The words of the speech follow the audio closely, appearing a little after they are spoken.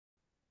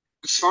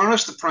As far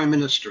as the Prime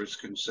Minister is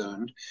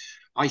concerned,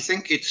 I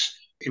think it's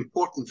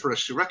important for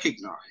us to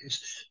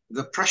recognise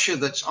the pressure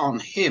that's on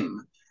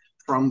him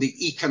from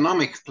the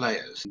economic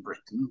players in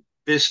Britain,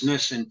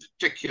 business in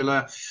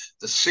particular,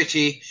 the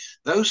city.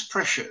 Those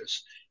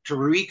pressures to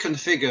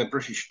reconfigure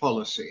British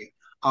policy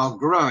are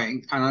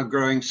growing and are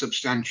growing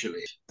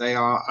substantially. They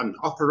are an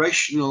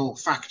operational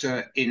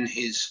factor in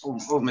his,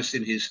 almost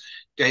in his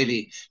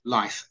daily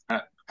life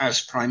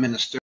as Prime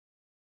Minister.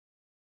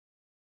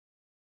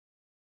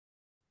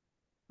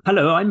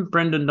 Hello, I'm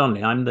Brendan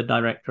Donnelly. I'm the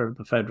director of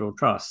the Federal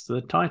Trust.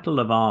 The title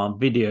of our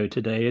video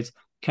today is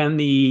Can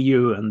the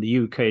EU and the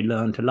UK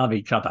Learn to Love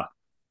Each Other?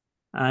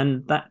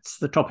 And that's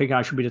the topic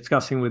I shall be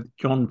discussing with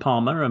John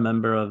Palmer, a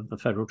member of the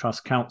Federal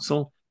Trust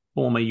Council,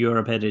 former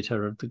Europe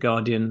editor of The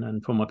Guardian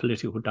and former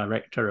political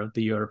director of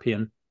the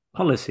European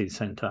Policy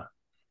Centre.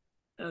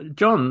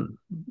 John,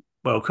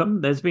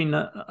 welcome. There's been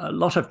a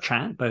lot of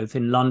chat, both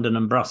in London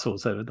and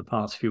Brussels over the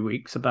past few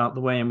weeks, about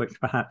the way in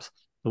which perhaps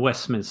the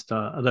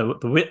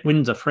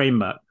Windsor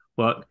framework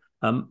work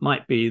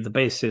might be the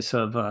basis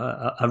of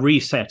a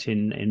reset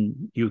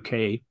in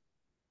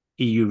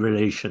UK-EU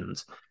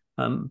relations.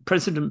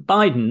 President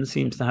Biden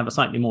seems to have a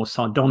slightly more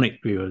sardonic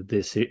view of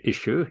this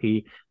issue.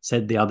 He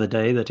said the other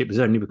day that it was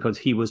only because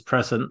he was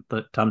present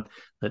that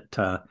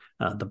the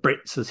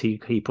Brits, as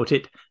he put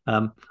it,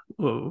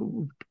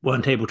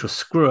 weren't able to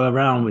screw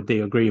around with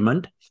the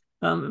agreement.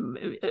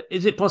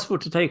 Is it possible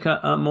to take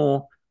a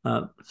more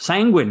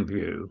sanguine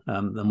view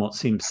than what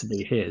seems to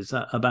be his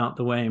about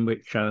the way in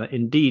which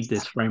indeed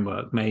this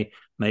framework may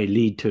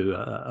lead to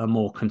a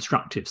more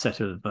constructive set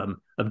of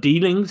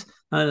dealings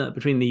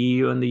between the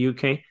EU and the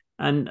UK?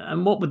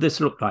 And what would this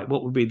look like?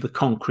 What would be the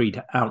concrete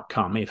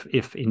outcome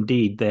if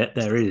indeed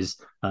there is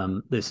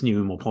this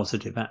new, more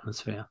positive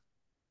atmosphere?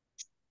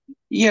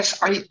 Yes,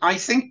 I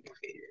think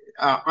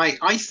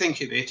I think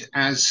of it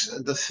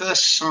as the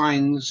first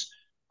signs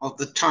of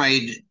the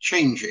tide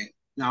changing.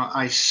 Now,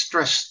 I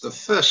stress the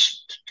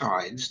first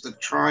tides.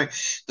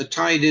 The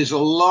tide is a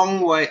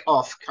long way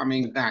off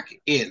coming back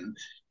in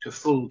to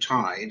full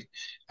tide,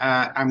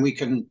 and we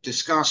can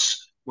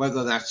discuss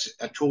whether that's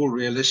at all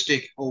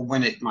realistic or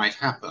when it might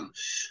happen.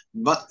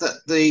 But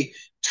that the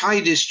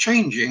tide is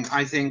changing,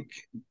 I think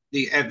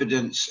the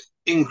evidence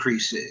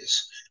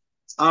increases.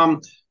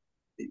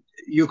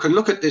 You can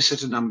look at this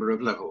at a number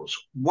of levels.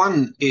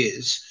 One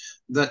is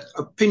that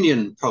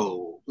opinion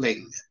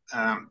polling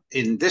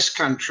in this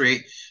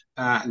country,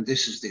 and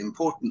this is the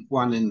important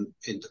one in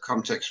the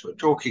context we're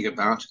talking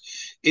about,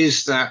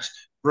 is that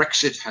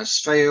Brexit has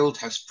failed,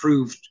 has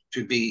proved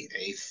to be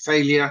a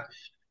failure,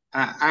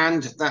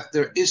 and that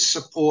there is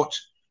support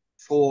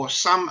for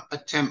some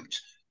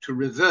attempt to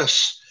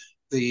reverse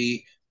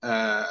the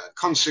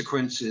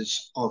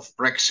consequences of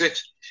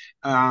Brexit.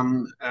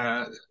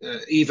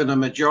 Even a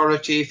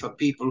majority for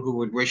people who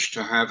would wish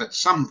to have at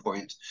some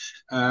point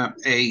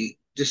a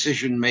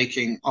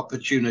decision-making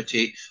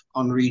opportunity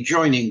on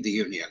rejoining the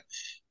Union.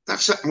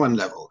 That's at one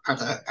level.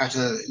 At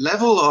a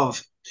level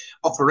of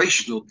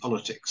operational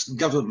politics,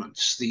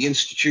 governments, the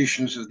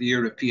institutions of the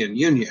European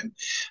Union,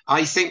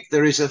 I think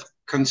there is a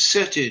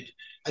concerted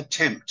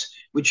attempt,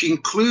 which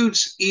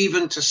includes,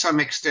 even to some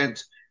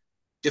extent,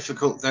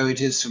 difficult though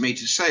it is for me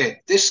to say it,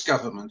 this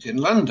government in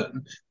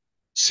London,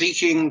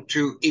 seeking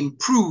to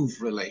improve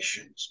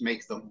relations,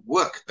 make them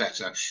work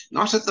better,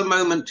 not at the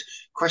moment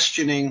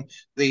questioning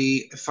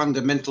the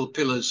fundamental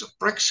pillars of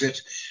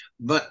Brexit,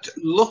 but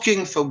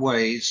looking for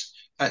ways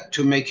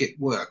to make it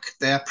work.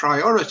 Their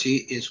priority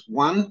is,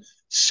 one,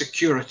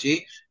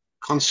 security,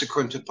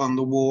 consequent upon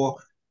the war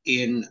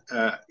in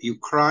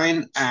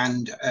Ukraine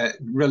and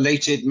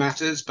related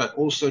matters, but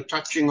also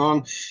touching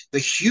on the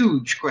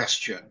huge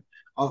question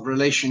of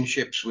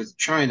relationships with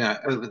China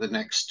over the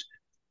next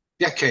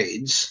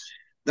decades.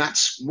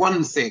 That's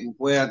one thing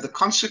where the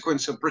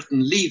consequence of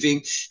Britain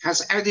leaving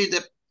has added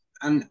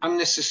an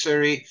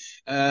unnecessary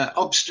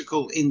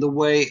obstacle in the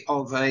way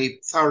of a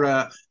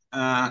thorough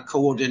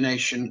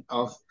coordination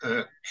of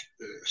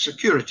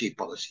security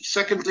policy.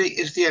 Secondly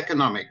is the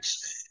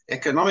economics.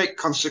 Economic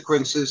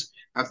consequences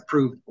have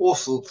proved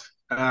awful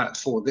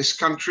for this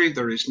country.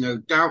 There is no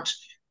doubt.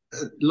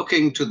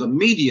 Looking to the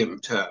medium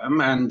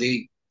term, and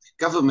the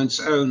government's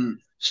own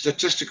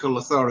statistical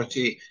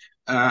authority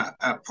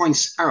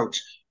points out,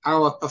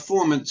 our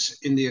performance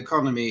in the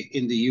economy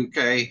in the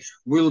UK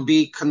will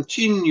be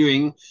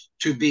continuing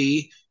to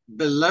be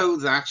below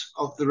that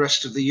of the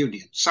rest of the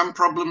Union. Some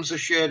problems are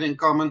shared in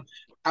common.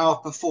 Our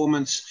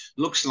performance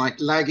looks like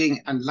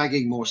lagging, and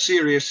lagging more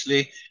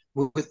seriously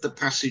with the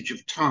passage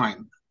of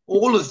time.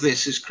 All of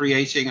this is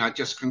creating, I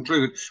just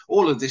conclude,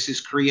 all of this is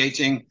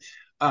creating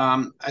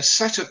a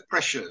set of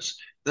pressures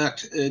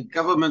that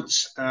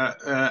governments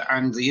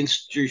and the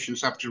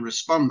institutions have to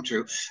respond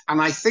to.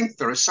 And I think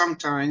there are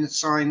sometimes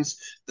signs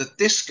that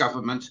this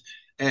government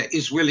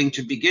is willing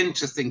to begin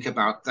to think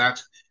about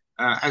that,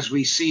 as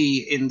we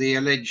see in the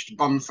alleged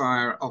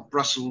bonfire of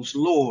Brussels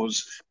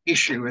laws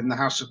issue in the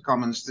House of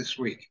Commons this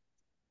week.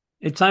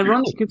 It's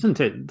ironic, isn't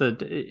it,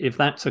 that if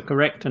that's a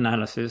correct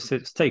analysis,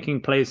 it's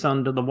taking place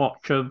under the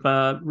watch of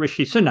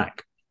Rishi Sunak,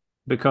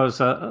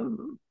 because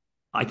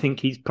I think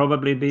he's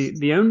probably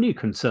the only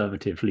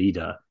Conservative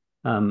leader,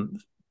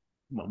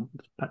 well,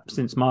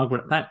 since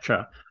Margaret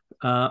Thatcher,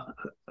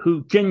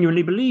 who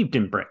genuinely believed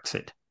in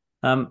Brexit.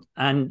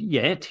 And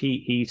yet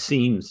he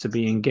seems to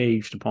be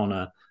engaged upon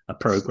a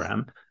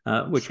programme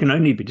which can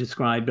only be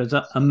described as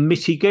a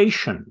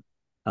mitigation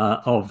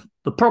of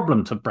the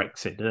problems of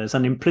Brexit. There's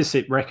an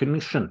implicit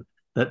recognition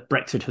that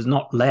Brexit has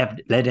not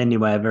led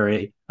anywhere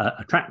very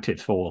attractive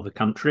for the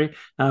country,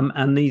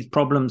 and these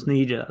problems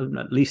need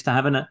at least to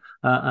have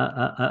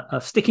a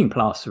sticking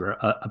plaster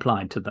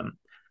applied to them.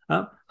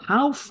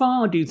 How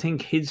far do you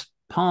think his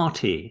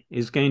party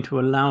is going to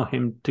allow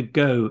him to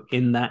go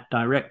in that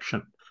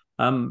direction?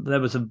 There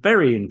was a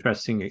very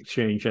interesting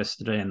exchange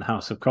yesterday in the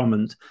House of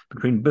Commons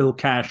between Bill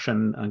Cash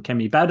and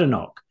Kemi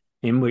Badenoch,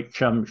 in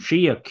which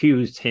she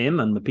accused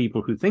him and the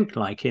people who think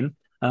like him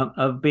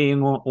of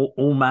being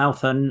all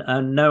mouth and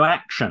no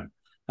action.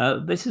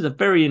 This is a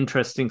very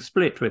interesting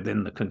split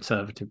within the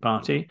Conservative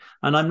Party,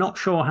 and I'm not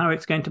sure how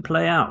it's going to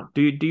play out.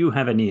 Do you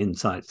have any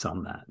insights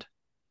on that?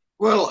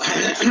 Well,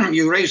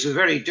 you raise a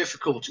very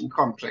difficult and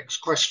complex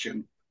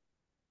question.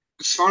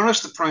 As far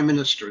as the Prime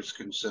Minister is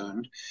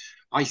concerned,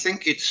 I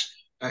think it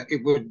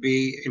would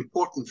be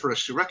important for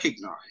us to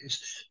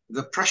recognise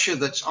the pressure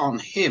that's on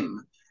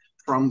him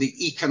from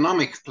the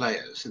economic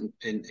players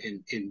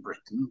in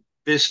Britain,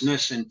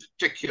 business in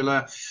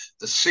particular,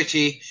 the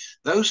city.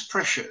 Those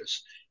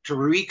pressures to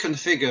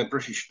reconfigure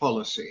British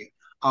policy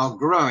are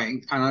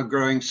growing, and are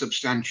growing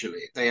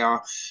substantially. They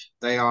are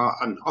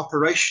an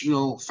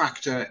operational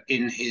factor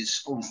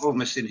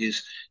almost in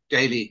his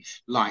daily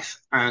life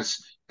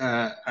as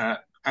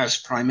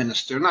Prime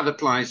Minister, and that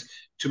applies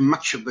to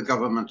much of the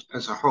government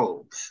as a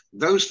whole.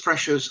 Those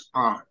pressures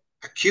are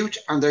acute,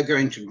 and they're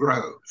going to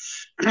grow.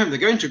 They're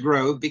going to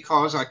grow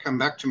because, I come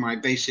back to my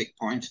basic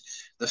point,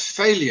 the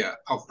failure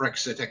of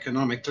Brexit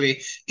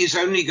economically is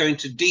only going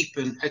to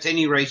deepen, at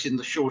any rate in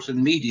the short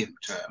and medium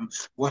term,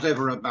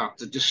 whatever about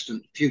the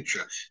distant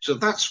future. So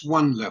that's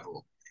one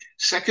level.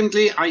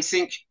 Secondly, I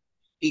think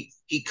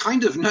he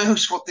kind of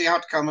knows what the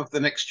outcome of the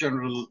next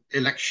general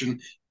election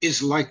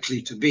is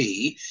likely to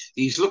be.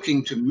 He's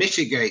looking to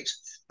mitigate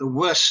the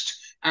worst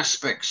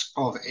aspects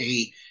of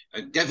a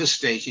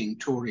devastating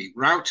Tory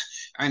rout,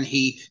 and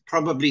he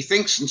probably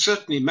thinks, and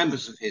certainly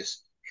members of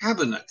his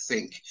cabinet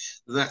think,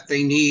 that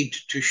they need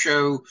to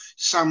show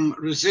some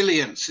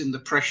resilience in the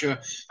pressure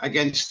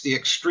against the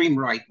extreme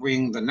right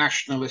wing, the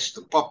nationalists,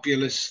 the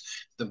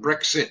populists, the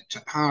Brexit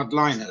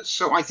hardliners.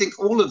 So I think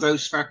all of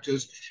those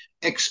factors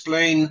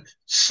explain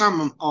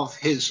some of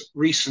his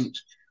recent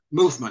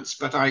movements,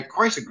 but I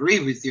quite agree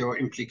with your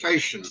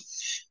implication.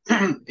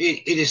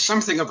 It is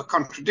something of a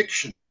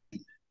contradiction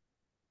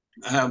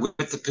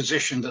with the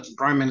position that the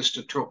Prime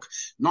Minister took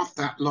not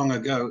that long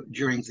ago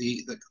during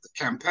the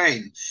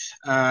campaign,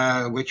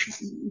 which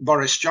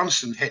Boris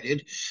Johnson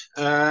headed,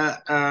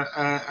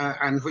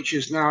 and which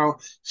is now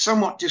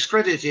somewhat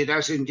discredited,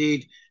 as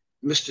indeed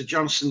Mr.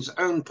 Johnson's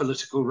own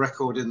political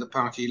record in the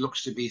party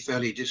looks to be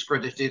fairly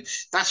discredited.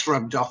 That's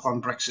rubbed off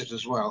on Brexit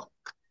as well.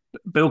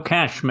 Bill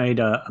Cash made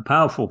a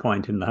powerful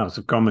point in the House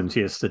of Commons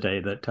yesterday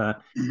that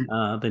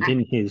that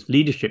in his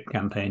leadership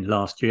campaign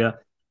last year,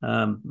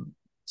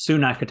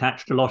 Sunak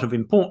attached a lot of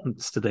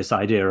importance to this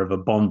idea of a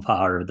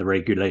bonfire of the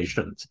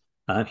regulations.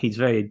 He's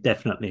very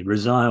definitely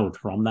resiled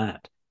from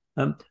that.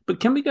 But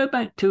can we go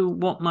back to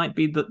what might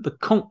be the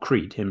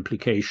concrete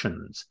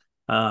implications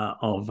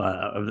of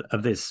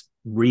this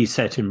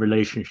reset in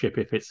relationship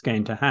if it's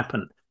going to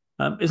happen?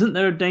 Isn't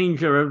there a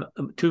danger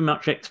of too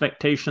much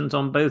expectations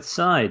on both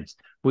sides?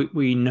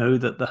 We know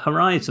that the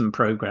Horizon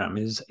programme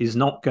is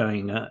not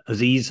going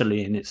as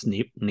easily in its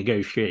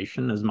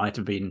negotiation as might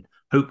have been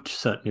hoped,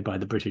 certainly by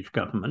the British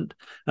government.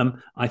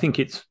 I think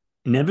it's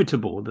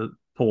inevitable that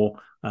for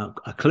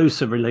a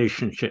closer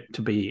relationship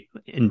to be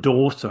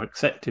endorsed or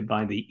accepted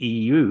by the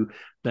EU,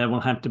 there will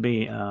have to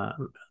be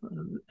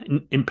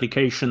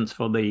implications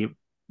for the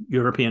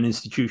European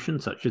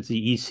institutions such as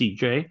the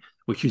ECJ,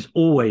 which is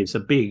always a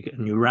big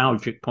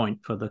neuralgic point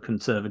for the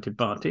Conservative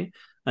Party.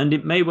 And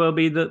it may well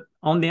be that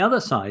on the other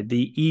side,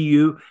 the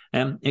EU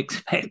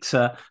expects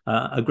a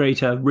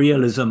greater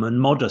realism and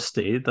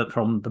modesty that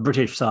from the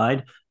British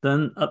side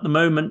than at the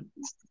moment,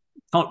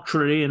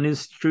 culturally and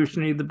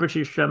institutionally, the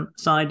British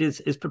side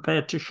is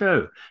prepared to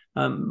show.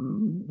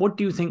 What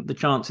do you think the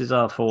chances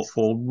are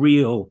for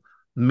real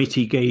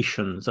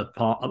mitigations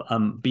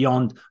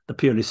beyond the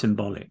purely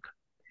symbolic?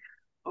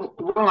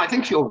 Well, I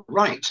think you're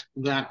right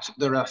that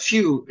there are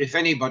few, if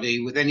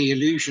anybody, with any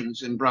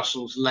illusions in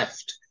Brussels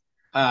left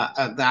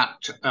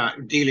that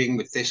dealing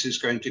with this is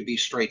going to be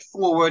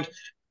straightforward,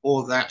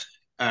 or that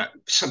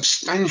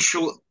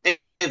substantial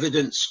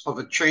evidence of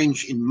a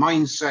change in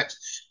mindset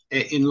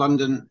in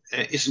London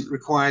isn't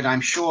required.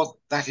 I'm sure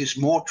that is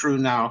more true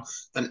now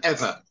than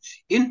ever,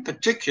 in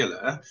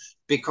particular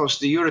because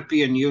the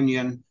European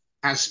Union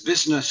has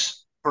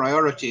business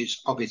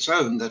priorities of its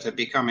own that are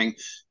becoming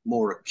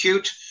more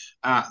acute.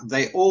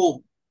 They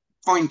all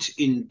point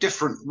in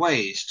different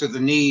ways to the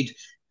need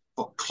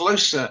for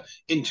closer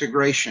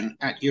integration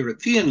at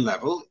European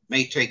level. It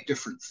may take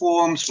different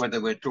forms,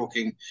 whether we're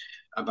talking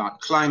about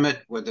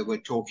climate, whether we're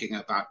talking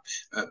about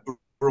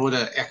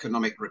broader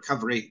economic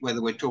recovery,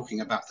 whether we're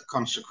talking about the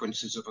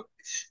consequences of a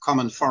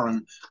common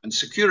foreign and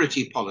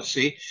security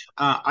policy.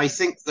 I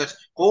think that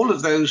all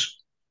of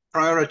those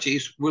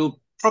priorities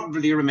will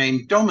probably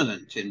remain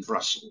dominant in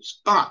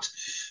Brussels, but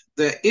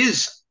there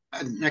is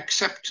an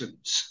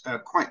acceptance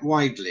quite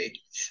widely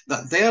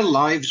that their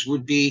lives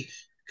would be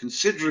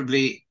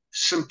considerably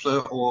simpler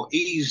or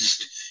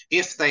eased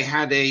if they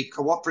had a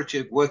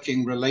cooperative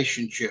working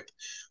relationship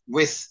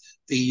with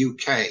the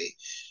UK.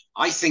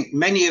 I think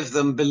many of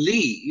them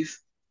believe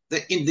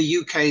that in the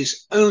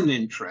UK's own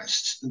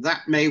interests,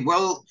 that may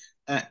well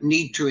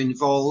need to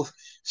involve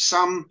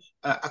some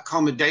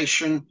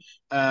accommodation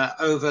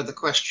over the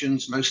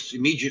questions most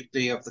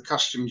immediately of the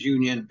customs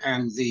union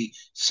and the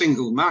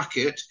single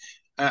market,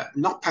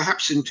 not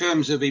perhaps in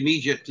terms of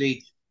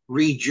immediately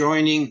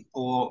rejoining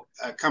or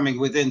coming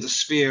within the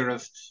sphere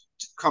of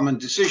common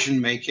decision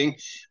making,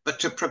 but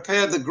to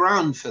prepare the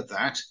ground for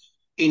that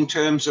in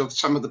terms of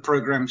some of the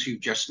programs you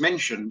just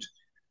mentioned,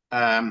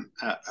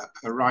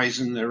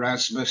 Horizon,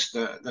 Erasmus,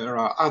 there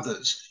are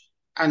others.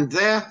 And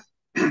there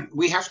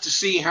we have to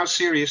see how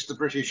serious the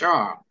British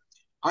are.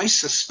 I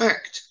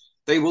suspect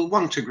they will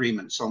want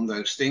agreements on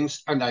those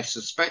things, and I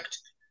suspect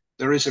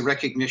there is a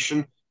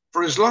recognition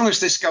for as long as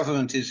this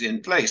government is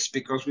in place,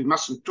 because we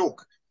mustn't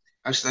talk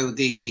as though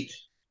the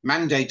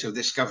mandate of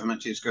this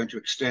government is going to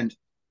extend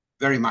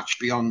very much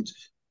beyond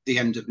the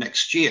end of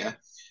next year,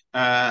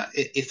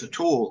 if at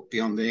all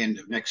beyond the end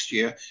of next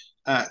year.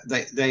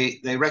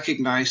 They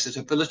recognize that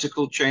a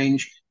political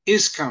change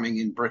is coming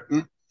in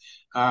Britain,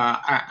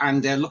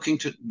 and they're looking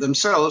to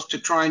themselves to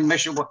try and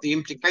measure what the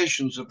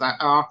implications of that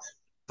are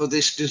for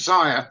this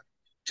desire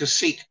to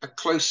seek a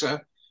closer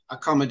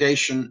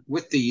accommodation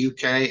with the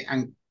UK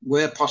and,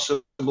 where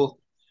possible,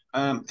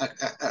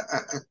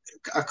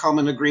 a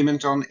common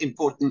agreement on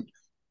important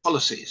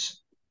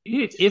policies.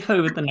 If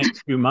over the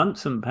next few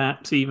months and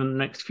perhaps even the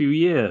next few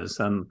years,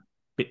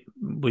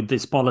 with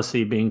this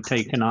policy being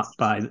taken up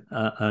by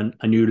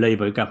a new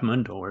Labour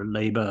government or a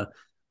Labour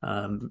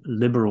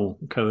Liberal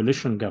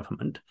coalition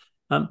government,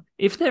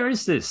 if there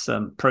is this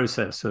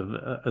process of,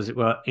 as it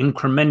were,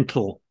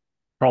 incremental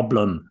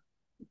problem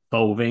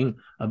solving,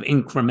 of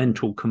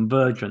incremental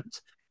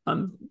convergence,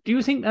 do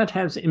you think that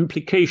has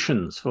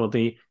implications for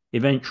the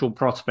eventual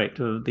prospect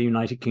of the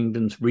United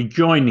Kingdom's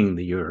rejoining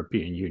the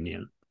European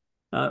Union?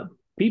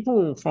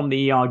 People from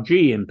the ERG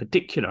in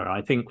particular,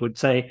 I think, would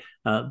say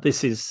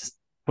this is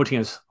putting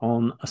us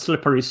on a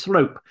slippery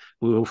slope.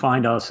 We will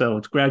find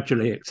ourselves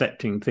gradually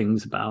accepting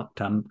things about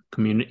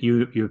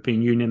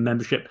European Union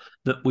membership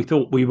that we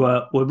thought we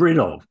were rid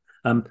of.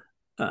 And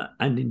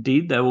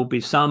indeed, there will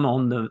be some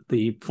on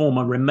the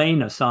former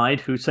Remainer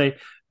side who say,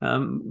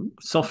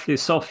 softly,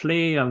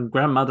 softly,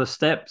 grandmother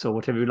steps, or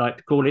whatever you like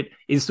to call it,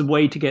 is the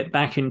way to get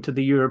back into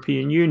the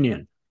European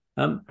Union.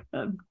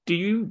 Do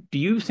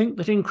you think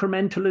that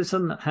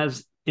incrementalism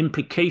has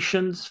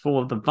implications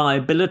for the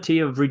viability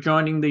of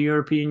rejoining the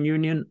European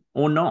Union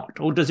or not?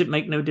 Or does it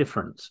make no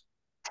difference?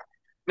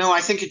 No, I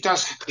think it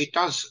does. It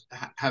does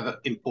have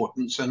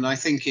importance, and I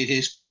think it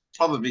is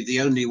probably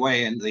the only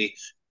way in the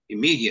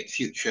immediate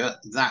future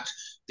that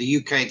the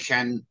UK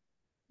can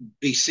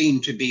be seen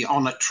to be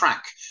on a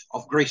track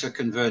of greater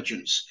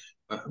convergence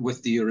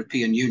with the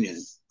European Union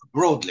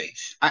broadly.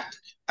 At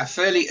a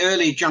fairly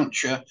early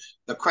juncture,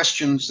 the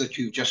questions that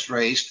you've just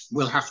raised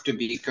will have to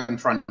be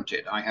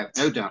confronted. I have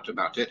no doubt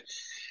about it.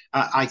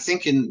 I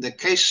think in the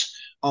case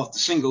of the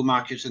single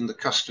market and the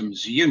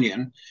customs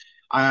union,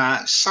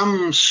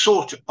 some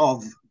sort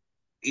of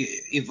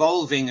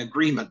evolving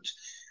agreement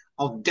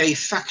of de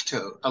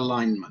facto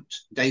alignment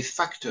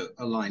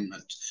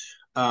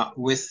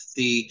with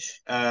the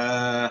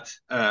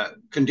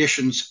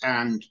conditions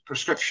and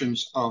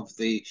prescriptions of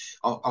the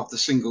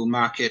single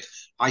market,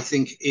 I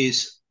think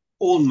is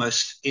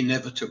almost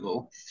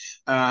inevitable.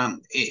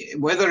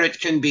 Whether it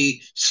can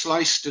be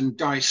sliced and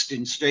diced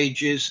in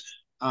stages,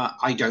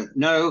 I don't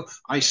know.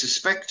 I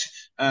suspect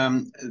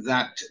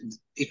that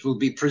it will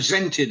be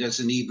presented as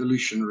an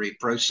evolutionary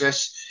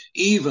process,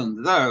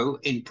 even though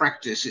in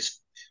practice it's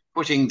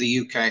putting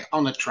the UK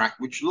on a track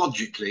which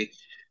logically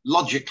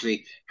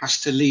has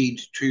to lead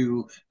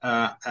to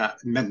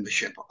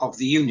membership of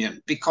the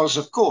Union, because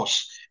of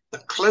course the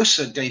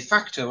closer de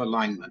facto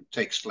alignment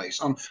takes place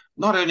on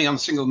not only on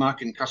single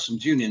market and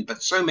customs union,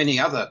 but so many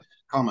other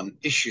common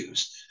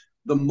issues,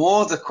 the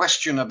more the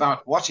question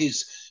about what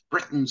is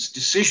Britain's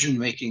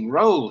decision-making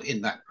role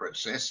in that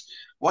process,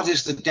 what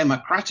is the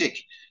democratic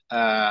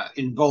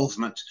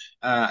involvement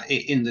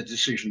in the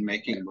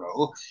decision-making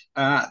role,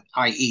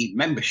 i.e.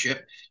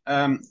 membership,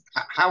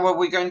 how are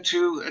we going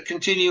to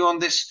continue on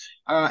this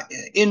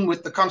in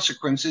with the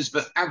consequences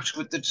but out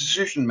with the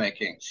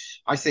decision-making?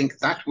 I think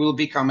that will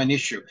become an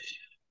issue.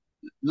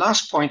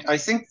 Last point, I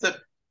think that,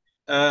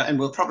 and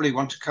we'll probably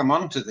want to come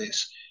on to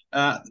this,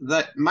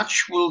 that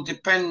much will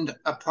depend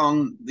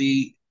upon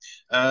the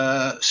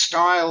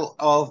style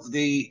of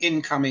the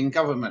incoming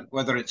government,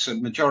 whether it's a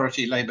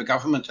majority Labour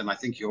government, and I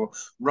think you're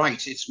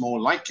right, it's more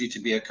likely to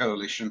be a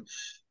coalition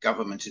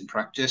government in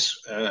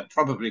practice,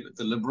 probably with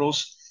the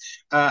Liberals.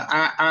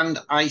 And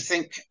I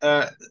think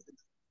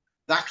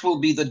that will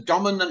be the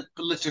dominant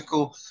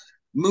political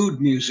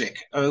mood music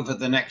over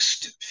the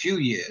next few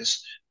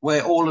years,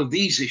 where all of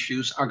these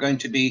issues are going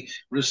to be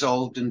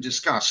resolved and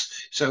discussed.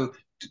 So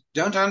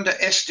don't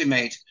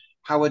underestimate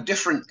how a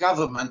different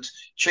government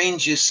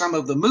changes some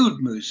of the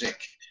mood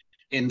music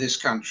in this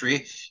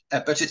country,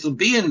 but it'll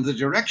be in the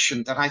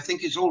direction that I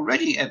think is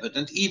already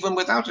evident, even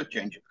without a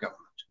change of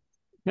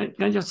government.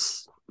 Can I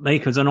just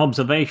make as an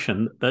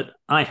observation that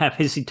I have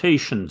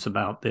hesitations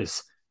about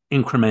this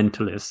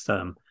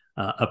incrementalist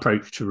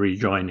approach to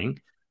rejoining.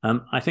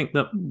 I think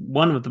that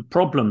one of the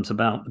problems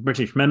about the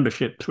British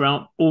membership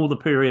throughout all the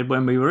period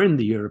when we were in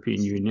the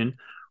European Union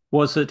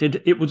was that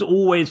it was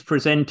always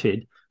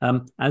presented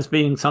as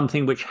being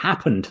something which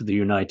happened to the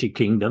United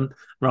Kingdom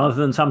rather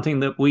than something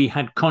that we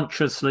had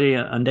consciously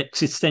and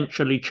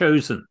existentially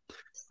chosen.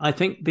 I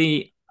think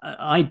the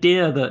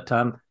idea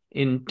that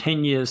in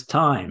 10 years'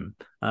 time,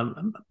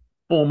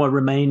 former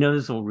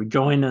Remainers or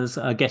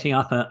rejoiners are getting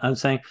up and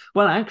saying,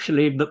 well,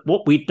 actually,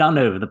 what we've done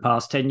over the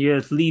past 10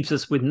 years leaves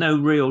us with no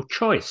real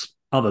choice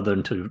other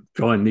than to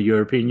join the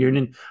European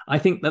Union. I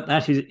think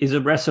that is a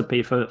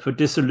recipe for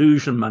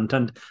disillusionment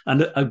and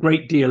a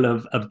great deal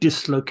of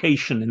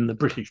dislocation in the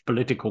British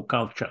political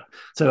culture.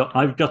 So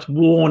I've just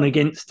warned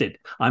against it.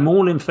 I'm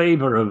all in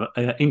favour of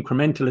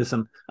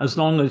incrementalism as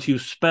long as you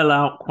spell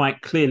out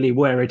quite clearly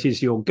where it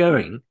is you're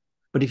going.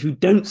 But if you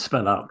don't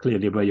spell out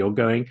clearly where you're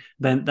going,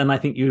 then I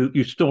think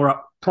you store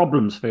up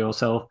problems for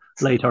yourself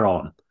later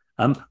on.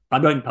 I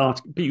won't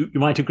ask. You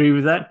might agree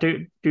with that.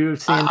 Do you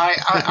see?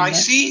 I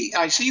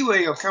see where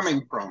you're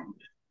coming from,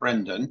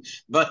 Brendan.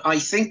 But I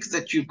think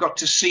that you've got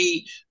to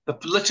see the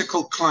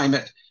political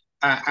climate.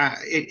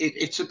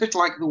 It's a bit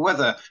like the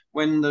weather.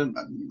 When the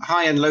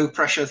high and low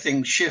pressure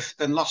things shift,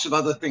 then lots of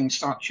other things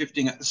start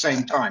shifting at the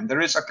same time. There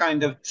is a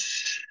kind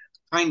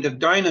of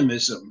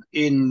dynamism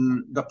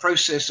in the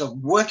process of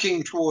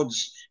working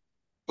towards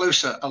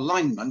closer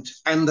alignment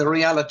and the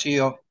reality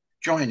of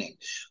joining.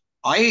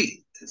 I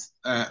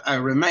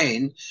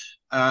remain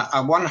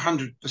a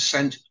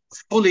 100%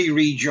 fully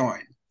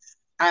rejoin,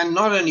 and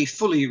not only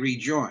fully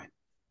rejoin,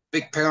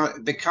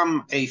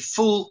 become a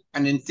full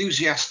and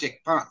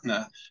enthusiastic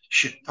partner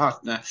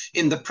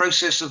in the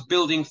process of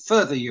building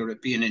further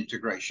European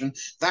integration,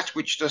 that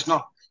which does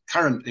not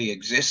currently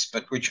exists,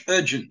 but which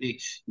urgently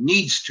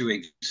needs to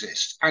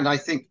exist, and I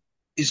think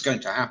is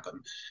going to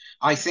happen.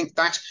 I think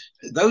that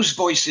those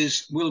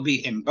voices will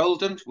be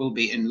emboldened, will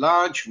be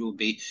enlarged, will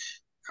become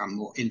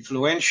more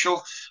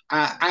influential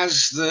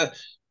as the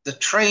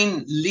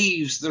train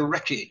leaves the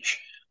wreckage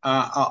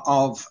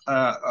of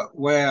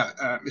where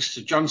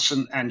Mr.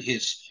 Johnson and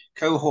his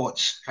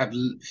cohorts have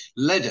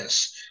led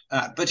us.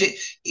 But it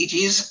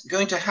is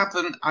going to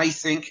happen, I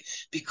think,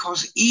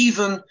 because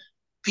even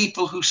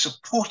people who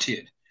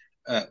supported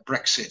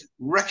Brexit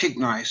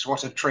recognise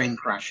what a train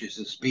crash it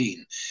has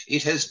been.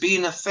 It has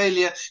been a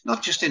failure,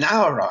 not just in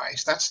our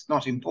eyes, that's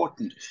not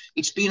important.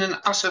 It's been an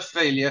utter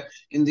failure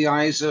in the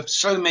eyes of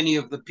so many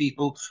of the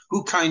people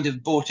who kind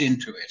of bought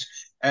into it.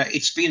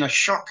 It's been a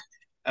shock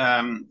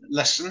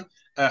lesson,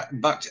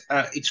 but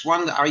it's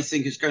one that I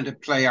think is going to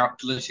play out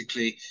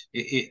politically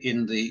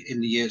in the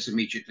years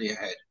immediately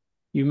ahead.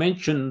 You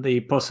mentioned the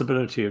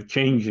possibility of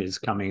changes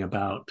coming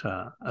about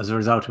as a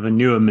result of a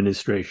new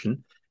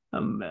administration.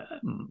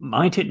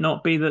 Might it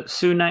not be that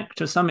Sunak,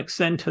 to some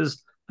extent,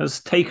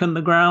 has taken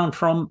the ground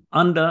from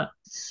under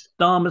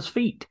Starmer's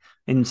feet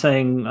in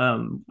saying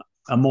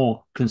a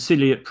more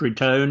conciliatory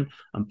tone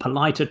and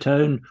politer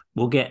tone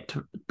will get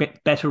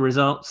better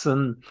results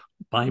than,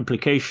 by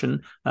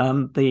implication,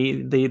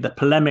 the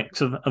polemics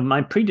of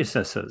my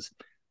predecessors?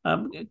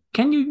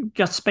 Can you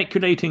just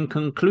speculate in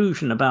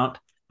conclusion about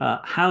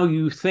how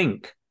you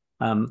think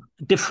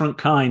different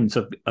kinds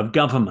of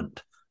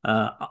government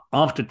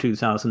after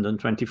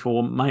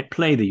 2024 might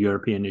play the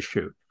European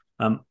issue?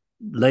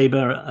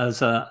 Labour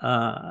as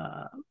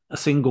a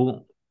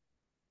single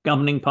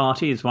governing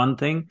party is one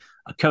thing,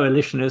 a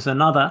coalition is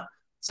another.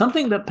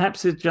 Something that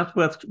perhaps is just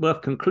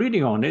worth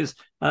concluding on is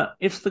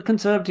if the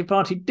Conservative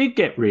Party did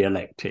get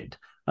re-elected,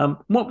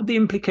 what would the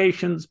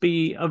implications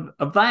be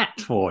of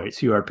that for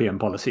its European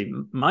policy?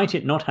 Might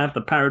it not have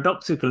the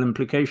paradoxical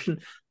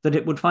implication that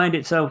it would find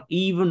itself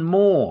even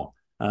more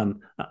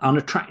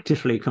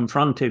unattractively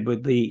confronted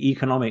with the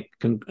economic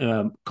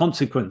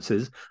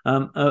consequences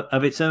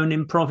of its own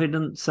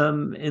improvidence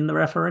in the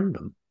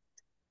referendum?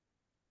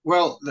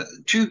 Well,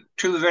 two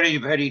very,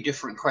 very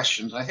different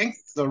questions. I think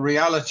the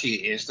reality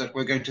is that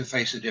we're going to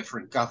face a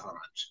different government.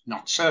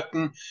 Not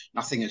certain,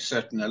 nothing is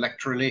certain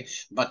electorally,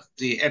 but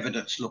the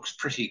evidence looks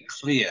pretty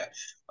clear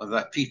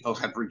that people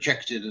have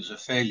rejected as a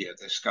failure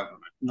this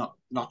government,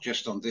 not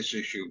just on this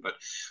issue, but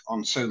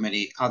on so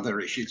many other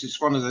issues.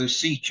 It's one of those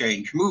sea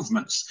change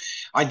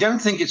movements. I don't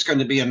think it's going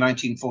to be a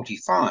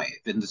 1945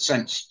 in the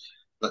sense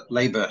that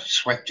Labour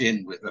swept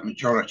in with a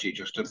majority,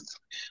 just an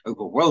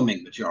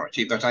overwhelming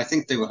majority, but I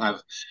think they will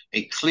have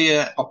a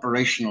clear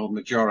operational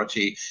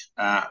majority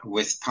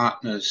with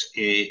partners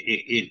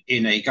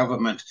in a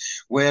government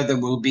where there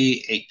will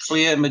be a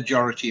clear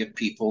majority of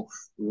people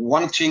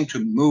wanting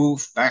to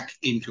move back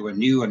into a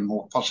new and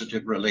more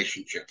positive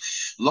relationship.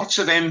 Lots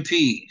of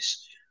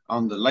MPs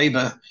on the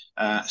Labour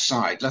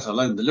side, let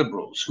alone the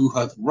Liberals, who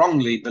have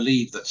wrongly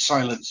believed that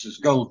silence is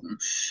golden,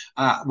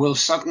 will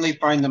suddenly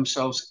find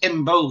themselves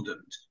emboldened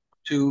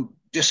to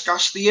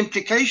discuss the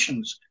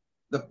implications,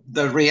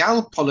 the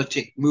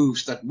realpolitik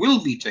moves that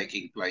will be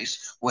taking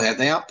place, where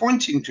they are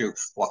pointing to,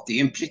 what the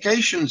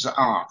implications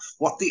are,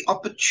 what the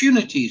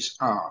opportunities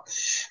are.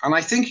 And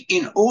I think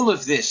in all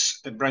of this,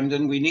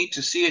 Brendan, we need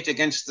to see it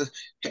against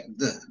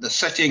the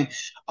setting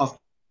of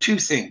two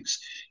things.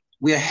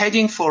 We are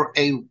heading for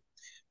a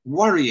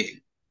worrying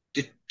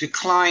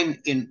decline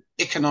in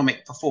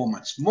economic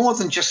performance, more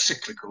than just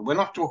cyclical. We're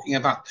not talking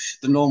about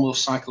the normal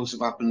cycles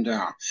of up and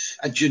down.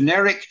 A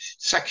generic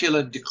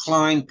secular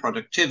decline,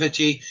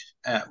 productivity,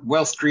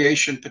 wealth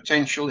creation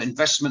potential,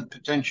 investment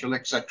potential,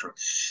 etc.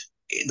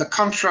 The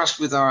contrast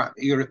with our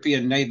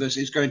European neighbours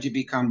is going to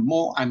become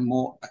more and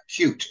more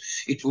acute.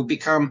 It will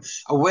become,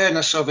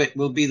 awareness of it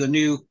will be the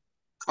new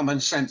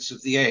common sense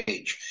of the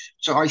age.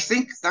 So I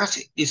think that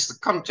is the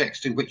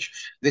context in which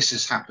this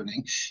is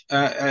happening.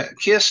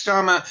 Keir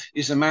Starmer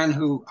is a man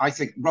who, I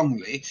think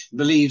wrongly,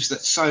 believes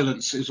that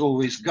silence is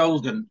always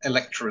golden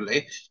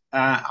electorally.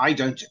 I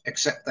don't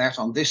accept that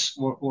on this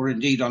or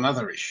indeed on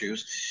other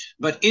issues.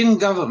 But in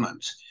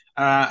government,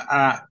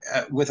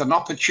 with an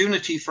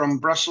opportunity from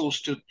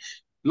Brussels to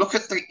look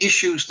at the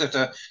issues that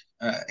are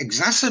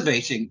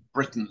exacerbating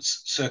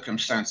Britain's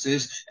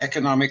circumstances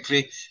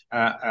economically,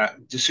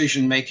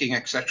 decision-making,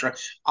 etc.,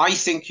 I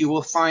think you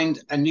will find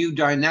a new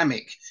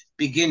dynamic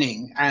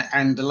beginning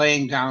and the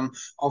laying down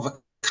of a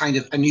kind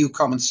of a new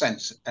common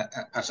sense,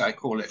 as I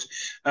call it.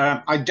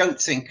 I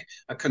don't think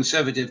a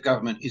Conservative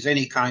government is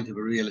any kind of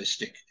a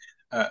realistic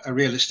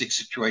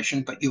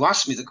situation. But you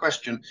asked me the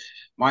question.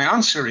 My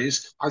answer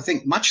is, I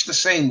think much the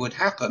same would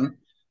happen,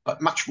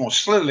 but much more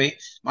slowly,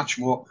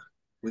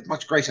 with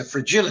much greater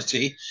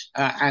fragility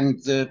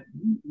and the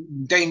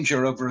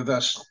danger of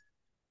reversal.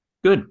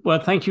 Good. Well,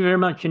 thank you very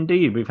much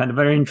indeed. We've had a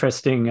very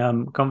interesting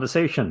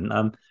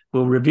conversation.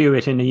 We'll review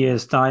it in a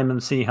year's time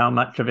and see how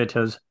much of it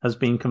has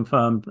been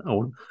confirmed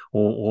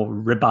or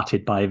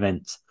rebutted by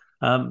events.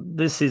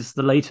 This is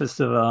the latest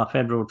of our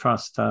Federal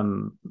Trust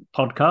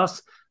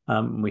podcasts.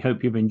 We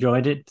hope you've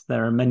enjoyed it.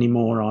 There are many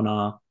more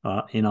on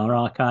in our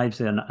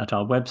archives and at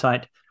our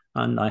website,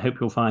 and I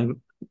hope you'll find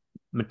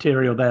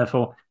material there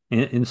for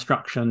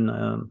instruction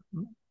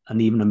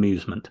and even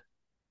amusement.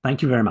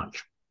 Thank you very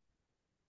much.